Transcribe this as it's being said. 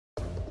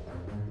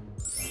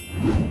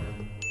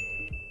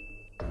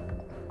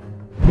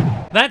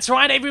That's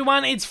right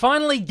everyone, it's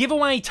finally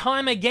giveaway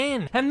time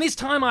again, and this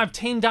time I've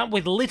teamed up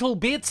with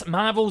LittleBits,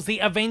 Marvel's The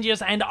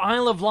Avengers and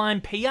Isle of Line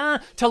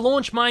PR to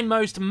launch my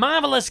most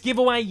marvelous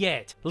giveaway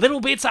yet.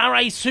 LittleBits are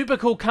a super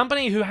cool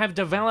company who have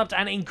developed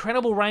an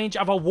incredible range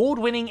of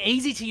award-winning,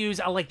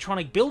 easy-to-use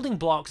electronic building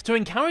blocks to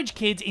encourage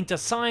kids into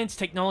science,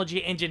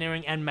 technology,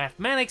 engineering and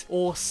mathematics,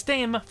 or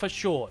STEM for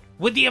short.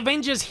 With the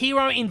Avengers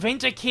Hero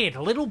Inventor Kit,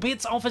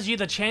 LittleBits offers you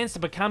the chance to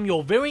become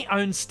your very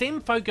own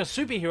STEM-focused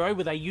superhero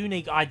with a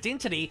unique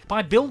identity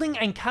by building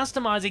and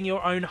customizing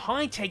your own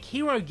high-tech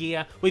hero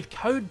gear with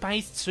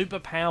code-based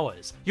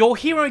superpowers. Your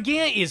hero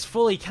gear is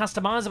fully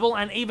customizable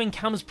and even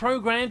comes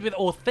programmed with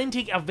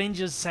authentic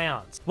Avengers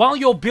sounds. While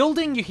you're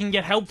building, you can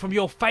get help from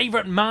your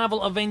favorite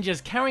Marvel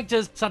Avengers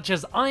characters such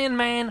as Iron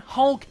Man,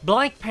 Hulk,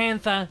 Black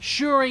Panther,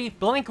 Shuri,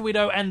 Black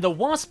Widow, and the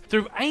Wasp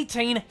through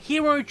 18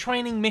 hero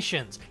training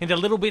missions in the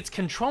LittleBits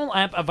Control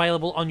app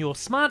available on your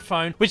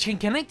smartphone, which can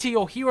connect to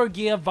your hero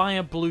gear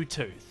via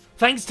Bluetooth.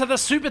 Thanks to the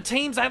super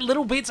teams at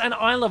LittleBits and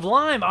Isle of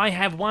Line, I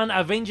have one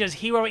Avengers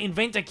Hero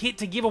Inventor Kit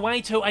to give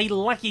away to a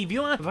lucky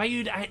viewer,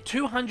 valued at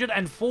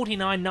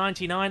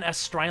 $249.99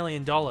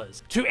 Australian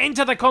dollars. To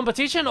enter the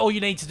competition, all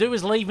you need to do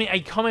is leave me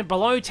a comment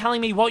below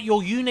telling me what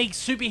your unique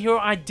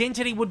superhero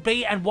identity would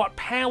be and what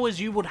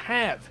powers you would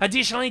have.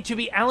 Additionally, to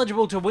be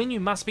eligible to win, you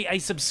must be a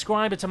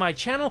subscriber to my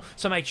channel,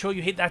 so make sure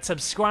you hit that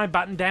subscribe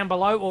button down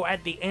below or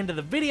at the end of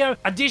the video.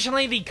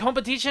 Additionally, the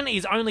competition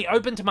is only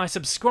open to my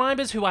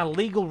subscribers who are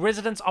legal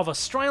residents of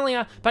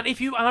Australia, but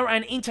if you are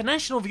an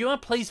international viewer,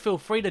 please feel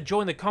free to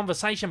join the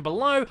conversation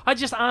below. I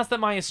just ask that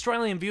my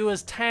Australian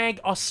viewers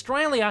tag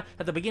Australia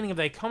at the beginning of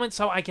their comments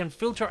so I can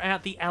filter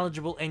out the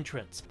eligible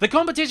entrants. The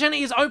competition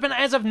is open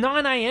as of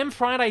 9 AM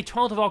Friday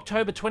 12th of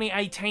October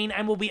 2018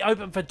 and will be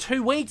open for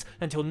 2 weeks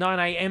until 9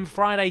 AM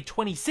Friday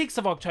 26th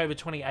of October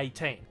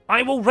 2018.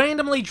 I will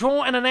randomly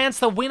draw and announce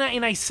the winner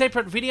in a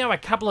separate video a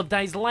couple of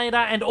days later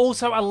and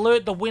also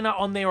alert the winner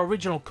on their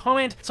original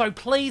comment, so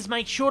please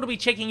make sure to be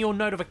checking your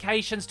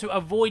notifications to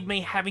avoid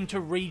me having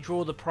to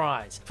redraw the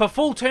prize. For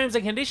full terms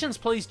and conditions,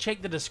 please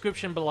check the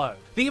description below.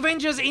 The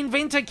Avengers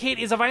Inventor Kit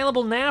is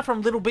available now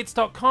from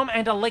LittleBits.com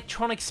and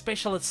electronic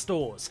specialist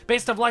stores.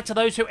 Best of luck to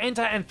those who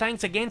enter, and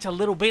thanks again to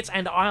LittleBits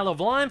and Isle of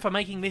Line for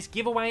making this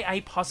giveaway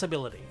a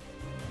possibility.